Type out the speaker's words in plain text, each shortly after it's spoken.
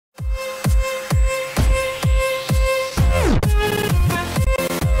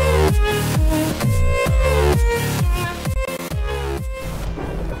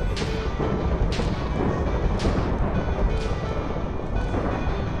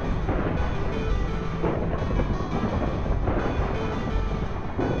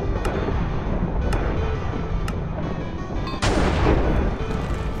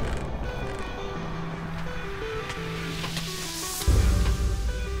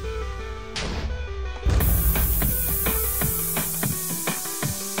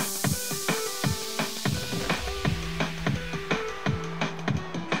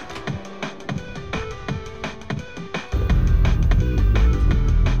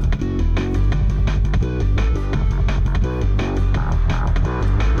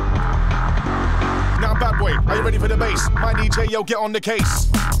bass. My DJ, yo, get on the case.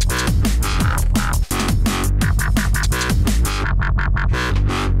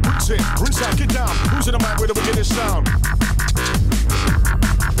 Roots in, roots out, get down. Who's in the mic with the wickedest sound?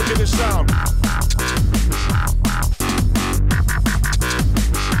 Wickedest sound.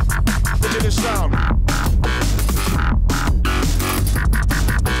 Wickedest sound.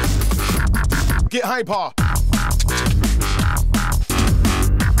 Get hyper.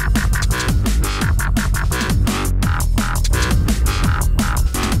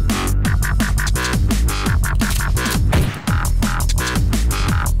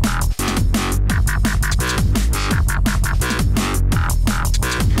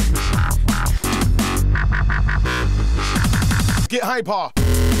 Get hyper.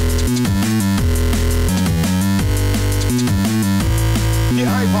 Get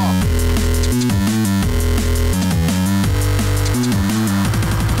hyper.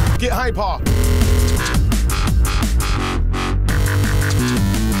 Get hyper.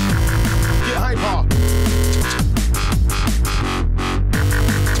 Get hyper.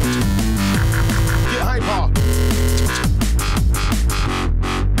 Get hyper.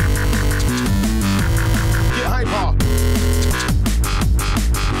 Get hyper.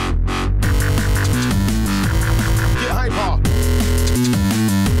 Get hyper.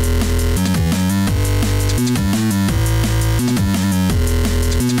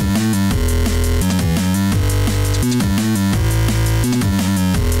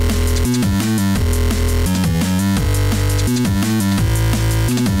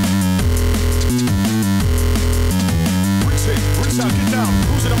 Get down.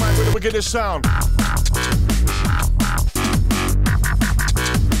 Who's in the mic with the wickedest sound?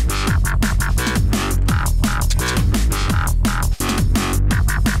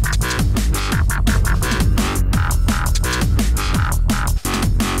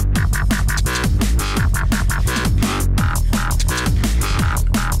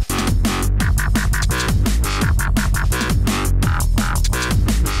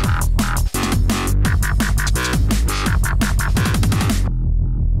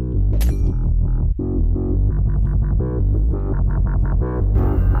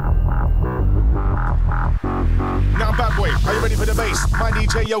 Are you ready for the bass? My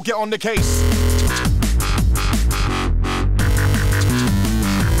DJ, yo, get on the case.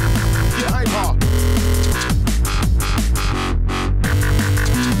 Get hyper.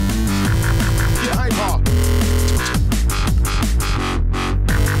 Get hyper.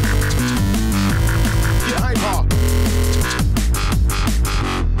 Get hyper.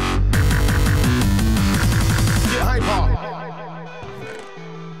 Get hyper.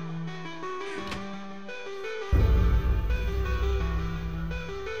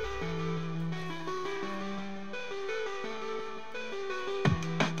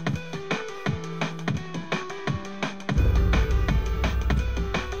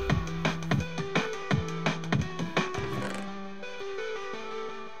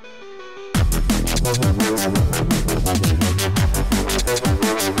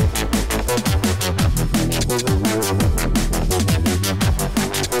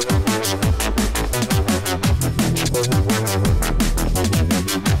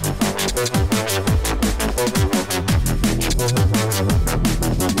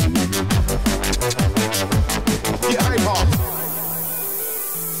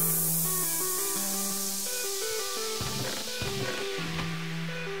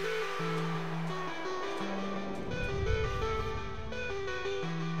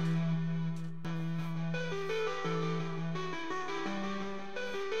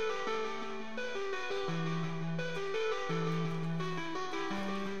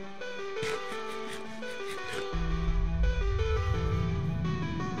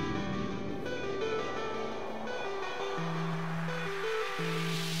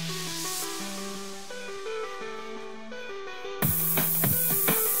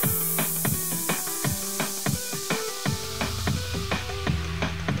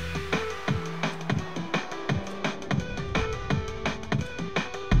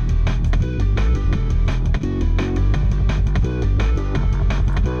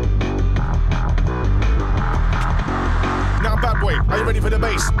 Are you ready for the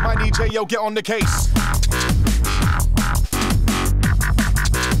bass? My DJ, yo, get on the case.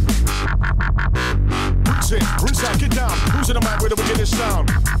 Roots in, roots out, get down. Who's in the mic with the wickedest sound?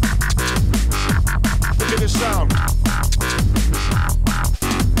 Wickedest sound.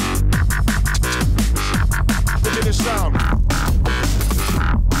 Wickedest sound.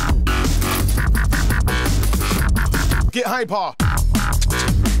 Get hyper.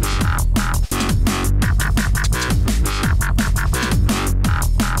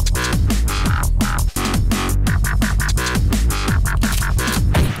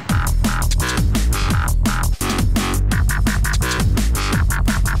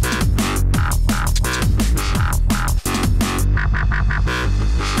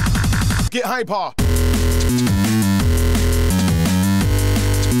 hyper.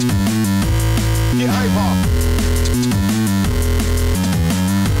 Get hyper.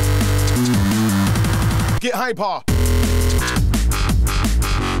 Get hyper.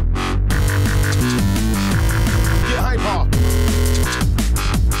 Get hyper.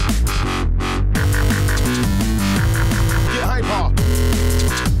 Get hyper.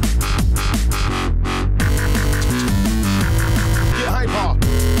 Get hyper.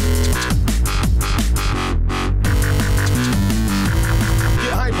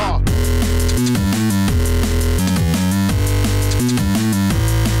 Get hyper.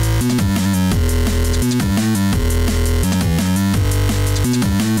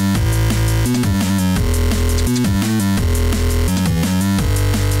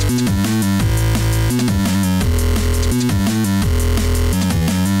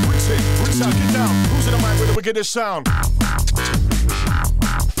 Rinse out, get down. Who's in the mic with the wickedest sound?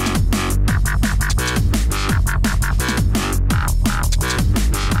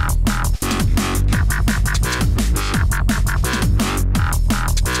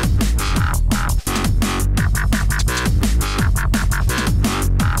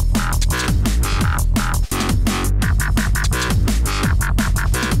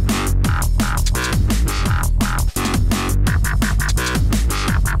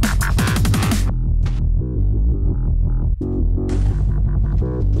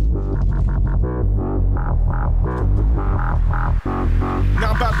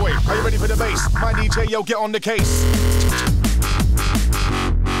 Now bad boy, are you ready for the bass? My DJ, yo, get on the case.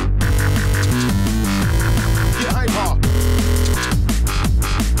 Get hyper.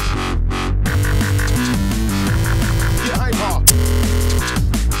 Get hyper.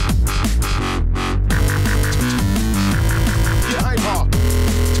 Get hyper.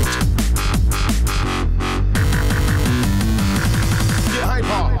 Get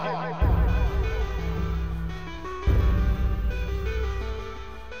hyper.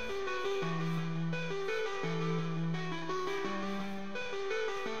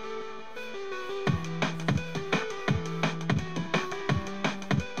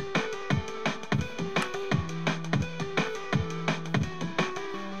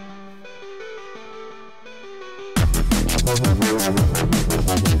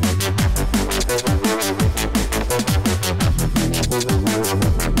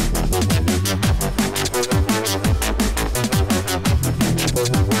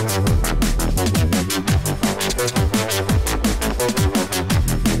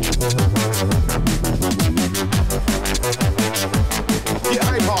 Get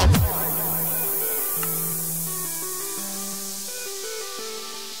hyper.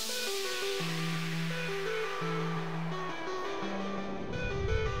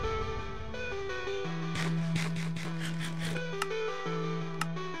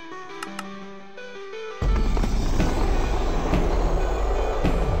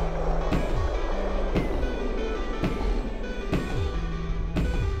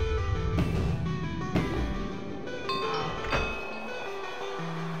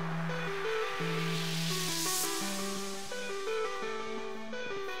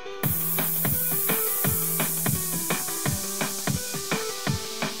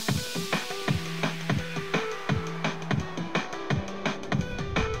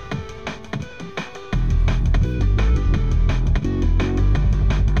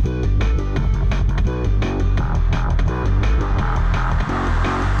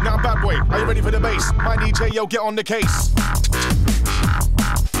 Are you ready for the bass? My DJ, yo, get on the case.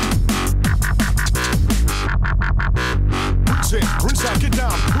 Rinse in, rinse out, get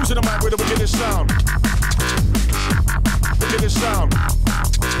down. Who's in the mic with the wickedest sound? Wickedest sound.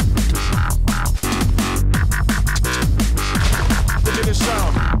 Wickedest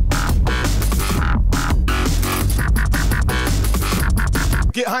sound.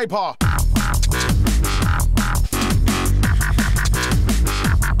 Get hyper.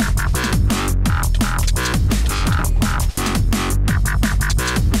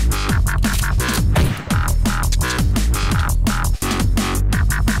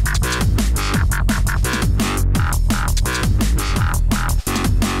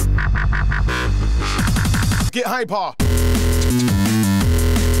 Get hyper.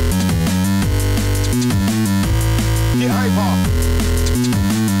 Get hyper.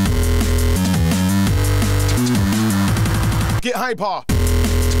 Get hyper.